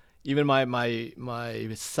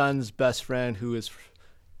son's best friend, who is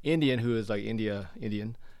Indian, who is like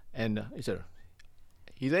Indian, and he said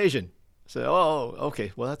he's Asian. I said, oh,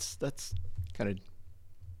 okay. Well, that's kind of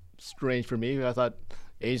strange for me. I thought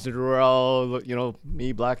Asians were all,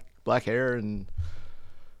 me, black hair and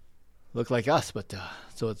look like us. But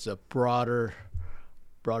so it's a broader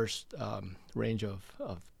range of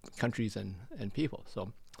countries and people.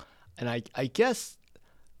 So, and I guess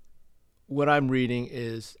what I'm reading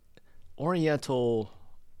is Oriental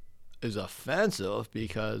is offensive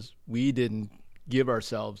because we didn't give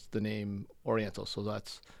ourselves the name Oriental. So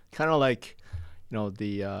that's kind of like,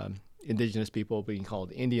 the indigenous people being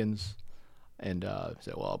called Indians, and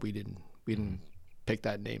say, well, we didn't pick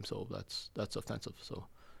that name, so that's offensive. So,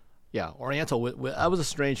 yeah, Oriental. That was a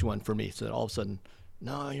strange one for me. So all of a sudden,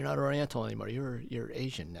 no, you're not Oriental anymore. You're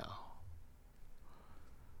Asian now.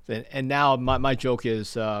 And now my joke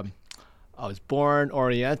is, I was born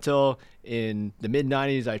Oriental in the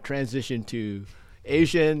mid-'90s. I transitioned to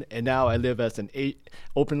Asian, and now I live as an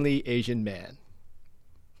openly Asian man.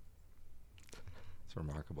 It's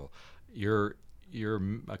remarkable. You're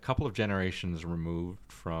a couple of generations removed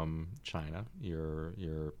from China. Your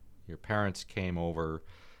parents came over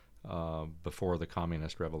before the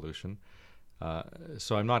Communist Revolution.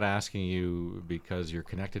 So I'm not asking you because you're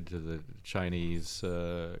connected to the Chinese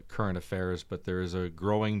current affairs, but there is a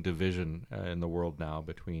growing division in the world now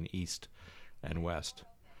between East and West.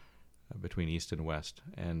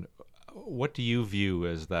 And what do you view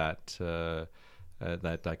as that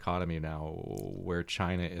dichotomy now, where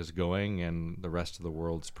China is going and the rest of the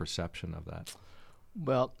world's perception of that?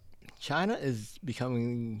 Well, China is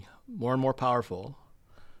becoming more and more powerful.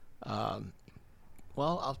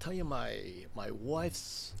 Well, I'll tell you my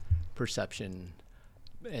wife's perception,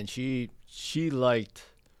 and she liked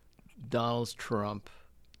Donald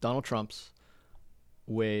Trump's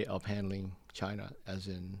way of handling China, as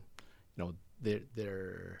in,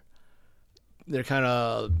 they're kind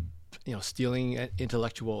of stealing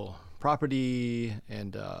intellectual property,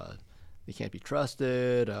 and they can't be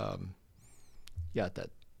trusted. That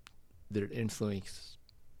their influence,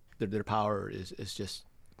 their power is just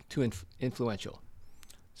too influential.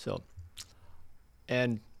 So,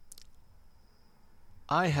 and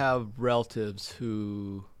I have relatives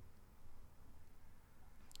who,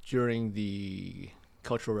 during the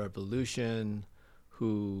Cultural Revolution,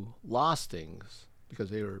 who lost things because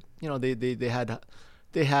they were,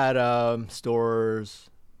 they had stores,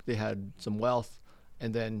 they had some wealth,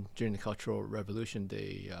 and then during the Cultural Revolution,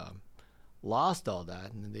 they lost all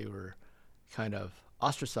that, and they were kind of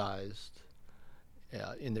ostracized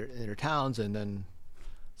in their towns, and then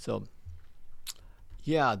so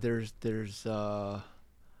there's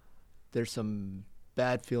some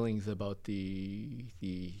bad feelings about the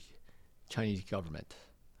Chinese government,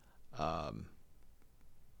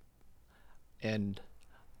 and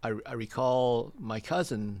I recall my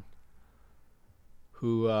cousin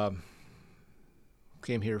who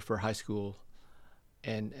came here for high school,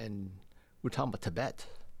 and we're talking about Tibet,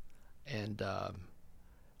 and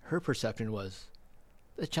her perception was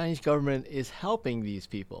the Chinese government is helping these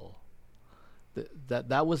people.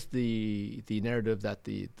 That was the narrative that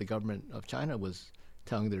the government of China was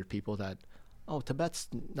telling their people, that Tibet's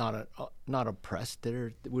not oppressed.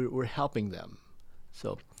 We're helping them.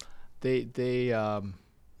 So they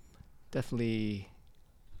definitely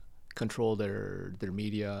control their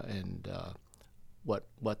media and what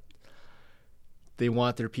they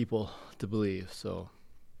want their people to believe. So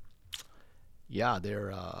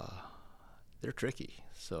they're tricky.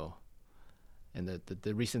 So, and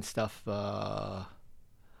the recent stuff, it's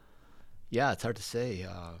hard to say.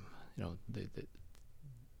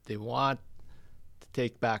 They want to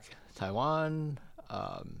take back Taiwan.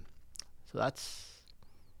 So that's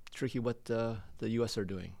tricky what the U.S. are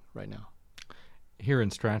doing right now. Here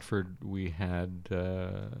in Stratford, we had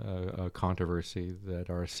a controversy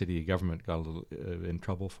that our city government got a little in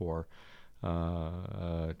trouble for.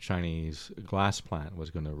 A Chinese glass plant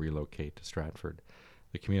was going to relocate to Stratford.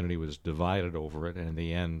 The community was divided over it, and in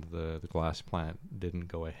the end, the glass plant didn't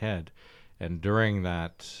go ahead. And during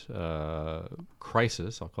that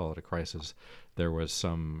crisis, I'll call it a crisis, there was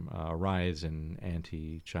some rise in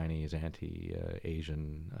anti-Chinese,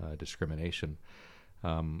 anti-Asian discrimination.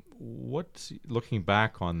 Looking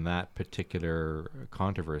back on that particular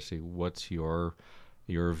controversy, what's your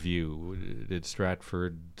view? Did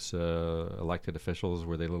Stratford's elected officials,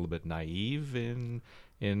 were they a little bit naive in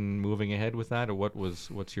moving ahead with that, or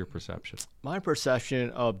what's your perception? My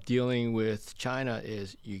perception of dealing with China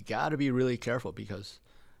is you got to be really careful because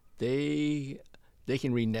they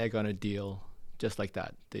can renege on a deal just like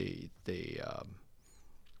that.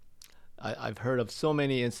 I've heard of so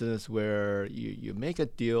many incidents where you make a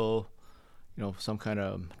deal, some kind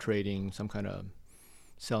of trading, some kind of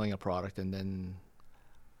selling a product, and then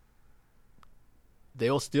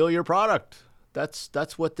they'll steal your product.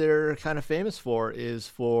 That's what they're kind of famous for, is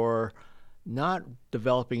for not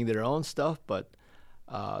developing their own stuff, but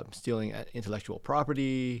stealing intellectual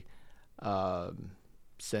property,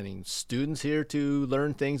 sending students here to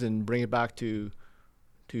learn things and bring it back to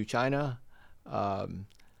China.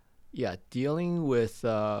 Dealing with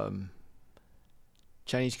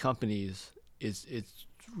Chinese companies is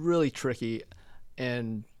really tricky.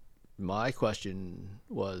 And my question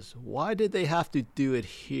was, why did they have to do it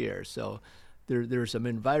here? So there's some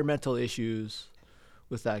environmental issues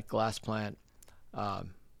with that glass plant.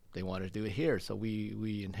 They wanted to do it here, so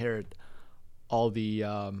we inherit all the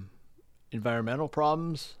environmental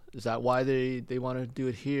problems. Is that why they want to do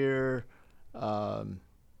it here?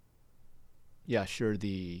 Sure,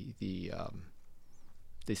 they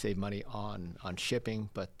save money on shipping,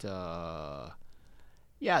 but there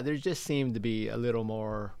just seemed to be a little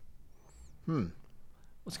more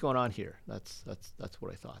what's going on here? That's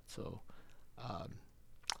what I thought. So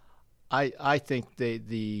I think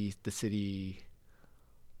the city,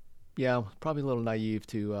 probably a little naive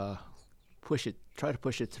to try to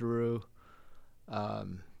push it through.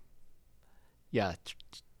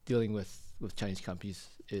 Dealing with Chinese companies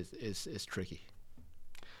is tricky.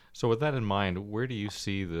 So with that in mind, where do you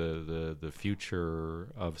see the future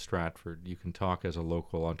of Stratford? You can talk as a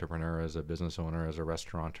local entrepreneur, as a business owner, as a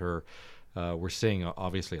restaurateur. We're seeing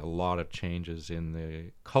obviously a lot of changes in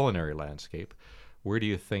the culinary landscape. Where do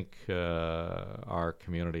you think our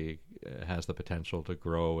community has the potential to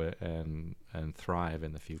grow and thrive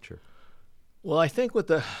in the future? Well, I think with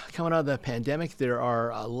the coming out of the pandemic, there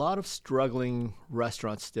are a lot of struggling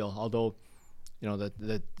restaurants still. Although,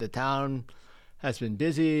 the town has been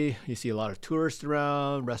busy. You see a lot of tourists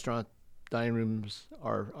around. Restaurant dining rooms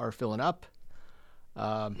are filling up.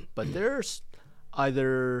 But there's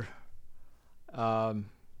either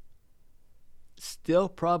still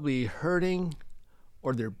probably hurting,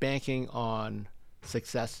 or they're banking on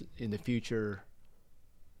success in the future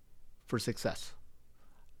for success.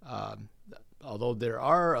 Although there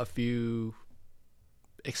are a few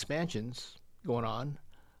expansions going on,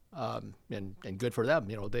 and good for them.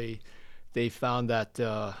 They found that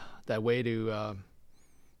way to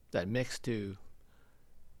that mix to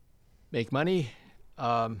make money,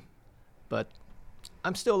 but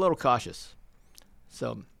I'm still a little cautious.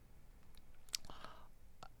 So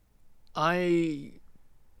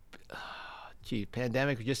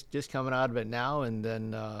pandemic, just coming out of it now, and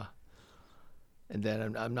then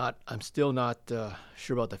I'm still not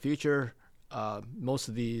sure about the future. Most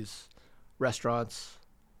of these restaurants,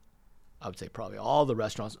 I would say probably all the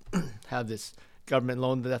restaurants, have this government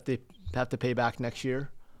loan that they have to pay back next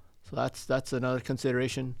year. So that's another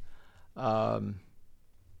consideration. The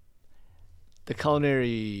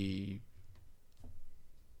culinary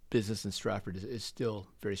business in Stratford is still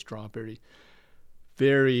very strong, very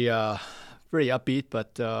upbeat,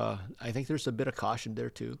 but I think there's a bit of caution there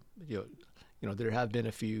too. There have been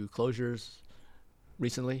a few closures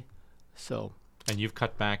recently, so. And you've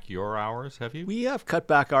cut back your hours, have you? We have cut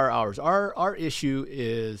back our hours. Our issue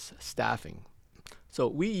is staffing. So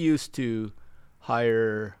we used to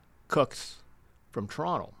hire cooks from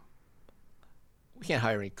Toronto. We can't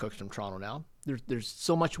hire any cooks from Toronto now. There's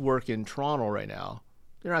so much work in Toronto right now.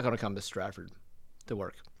 They're not going to come to Stratford to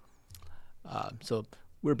work. So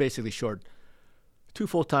we're basically short 2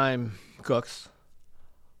 full-time cooks.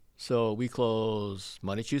 So we close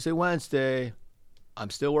Monday, Tuesday, Wednesday.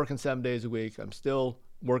 I'm still working 7 days a week. I'm still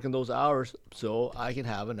working those hours so I can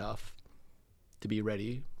have enough to be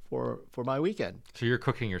ready for my weekend. So you're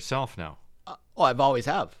cooking yourself now? I've always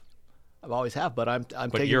have, but I'm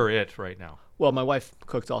But taking, you're it right now. Well, my wife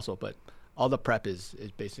cooks also, but all the prep is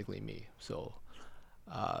basically me. So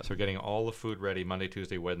getting all the food ready Monday,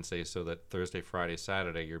 Tuesday, Wednesday, so that Thursday, Friday,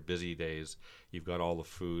 Saturday, your busy days, you've got all the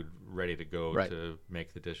food ready to go to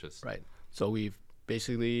make the dishes. Right. So we've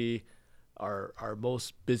basically our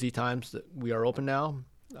most busy times that we are open now.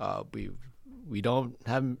 We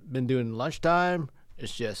haven't been doing lunchtime.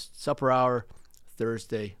 It's just supper hour,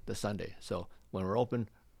 Thursday to Sunday. So when we're open,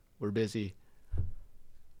 we're busy.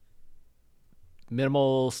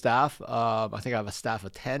 minimal staff. I think I have a staff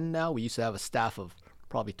of 10 now. We used to have a staff of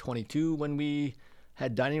probably 22 when we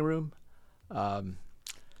had dining room.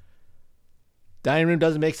 Dining room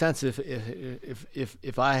doesn't make sense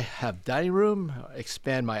if I have dining room,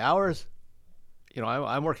 expand my hours.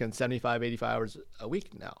 I'm working 75, 85 hours a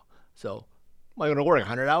week now. So am I going to work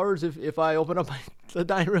 100 hours if I open up the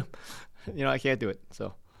dining room? I can't do it.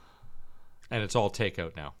 So. And it's all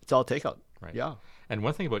takeout now. It's all takeout. Right. Yeah. And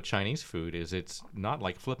one thing about Chinese food is it's not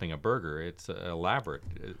like flipping a burger. It's elaborate.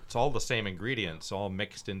 It's all the same ingredients, all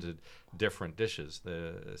mixed into different dishes.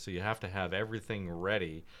 So you have to have everything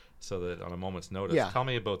ready so that on a moment's notice. Yeah. Tell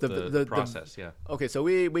me about the process. Okay, so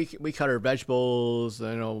we cut our vegetables.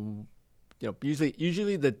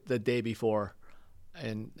 Usually the day before,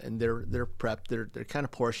 and they're prepped. They're kind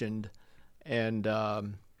of portioned, and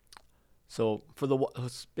so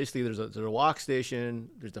basically there's a wok station.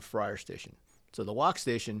 There's the fryer station. So the wok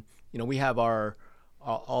station, we have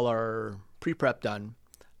all our pre-prep done,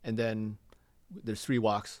 and then there's 3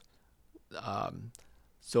 woks.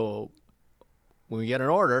 So when we get an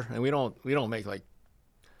order, and we don't make like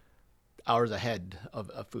hours ahead of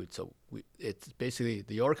food. So it's basically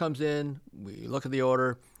the order comes in, we look at the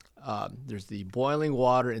order. There's the boiling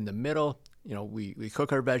water in the middle. We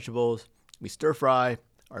cook our vegetables, we stir fry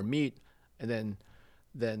our meat, and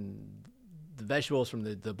then the vegetables from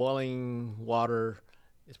the boiling water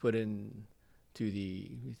is put in to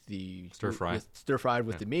the stir fried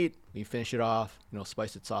with the meat. We finish it off,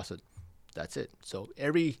 spice it, sauce it. That's it. So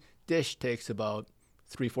every dish takes about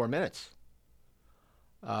 3-4 minutes.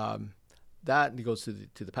 That goes to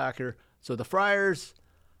the packer. So the fryer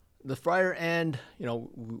and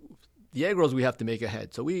the egg rolls we have to make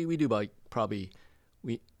ahead. So we do about probably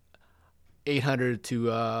 800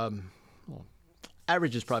 to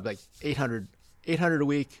average is probably like 800 a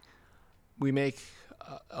week. We make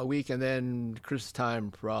a week, and then Christmas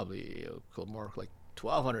time probably more like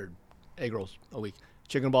 1,200 egg rolls a week.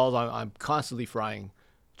 Chicken balls, I'm constantly frying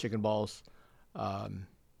chicken balls.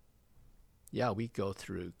 We go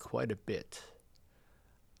through quite a bit.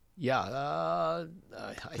 Yeah,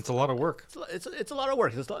 it's a lot of work. It's a lot of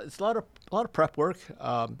work. It's a lot of prep work.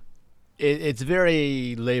 It's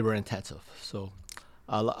very labor intensive. So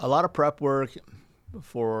a lot of prep work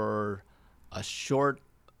for a short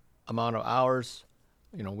amount of hours.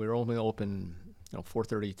 We're only open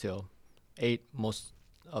 4:30 till 8 most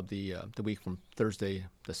of the week from Thursday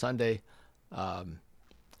to Sunday. Then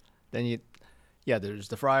there's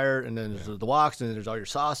the fryer, and then there's the woks, and then there's all your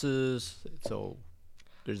sauces. So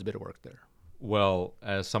there's a bit of work there. Well,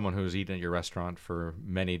 as someone who's eaten at your restaurant for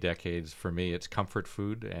many decades, for me it's comfort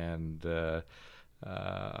food, and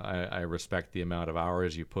I respect the amount of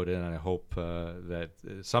hours you put in, and I hope that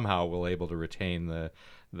somehow we'll able to retain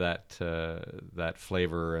that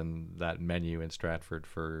flavor and that menu in Stratford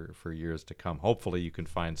for years to come. Hopefully you can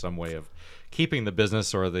find some way of keeping the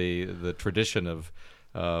business or the tradition of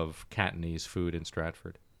Cantonese food in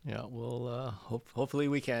Stratford. Yeah, we'll hopefully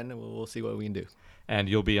we can. We'll see what we can do. And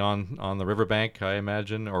you'll be on the riverbank, I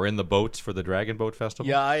imagine, or in the boats for the Dragon Boat Festival?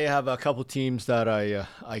 Yeah, I have a couple teams that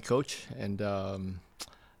I coach, and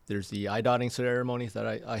there's the eye dotting ceremonies that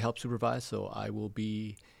I help supervise. So I will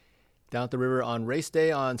be down at the river on race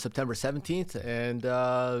day on September 17th, and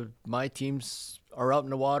my teams are out in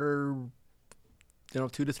the water, 2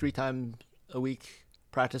 to 3 times a week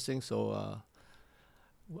practicing. So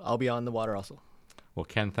I'll be on the water also. Well,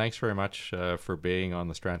 Ken, thanks very much for being on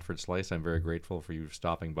the Stratford Slice. I'm very grateful for you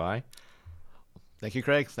stopping by. Thank you,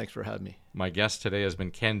 Craig. Thanks for having me. My guest today has been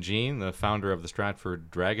Ken Jean, the founder of the Stratford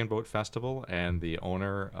Dragon Boat Festival and the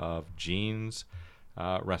owner of Jean's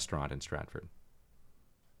Restaurant in Stratford.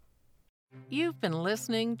 You've been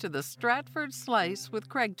listening to the Stratford Slice with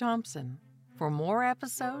Craig Thompson. For more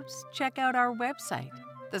episodes, check out our website,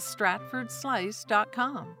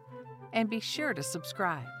 thestratfordslice.com, and be sure to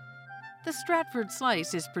subscribe. The Stratford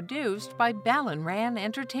Slice is produced by Bell & Ran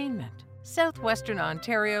Entertainment, Southwestern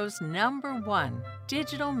Ontario's #1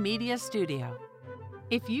 digital media studio.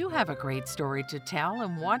 If you have a great story to tell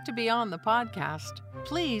and want to be on the podcast,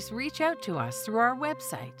 please reach out to us through our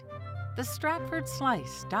website,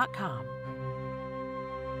 thestratfordslice.com.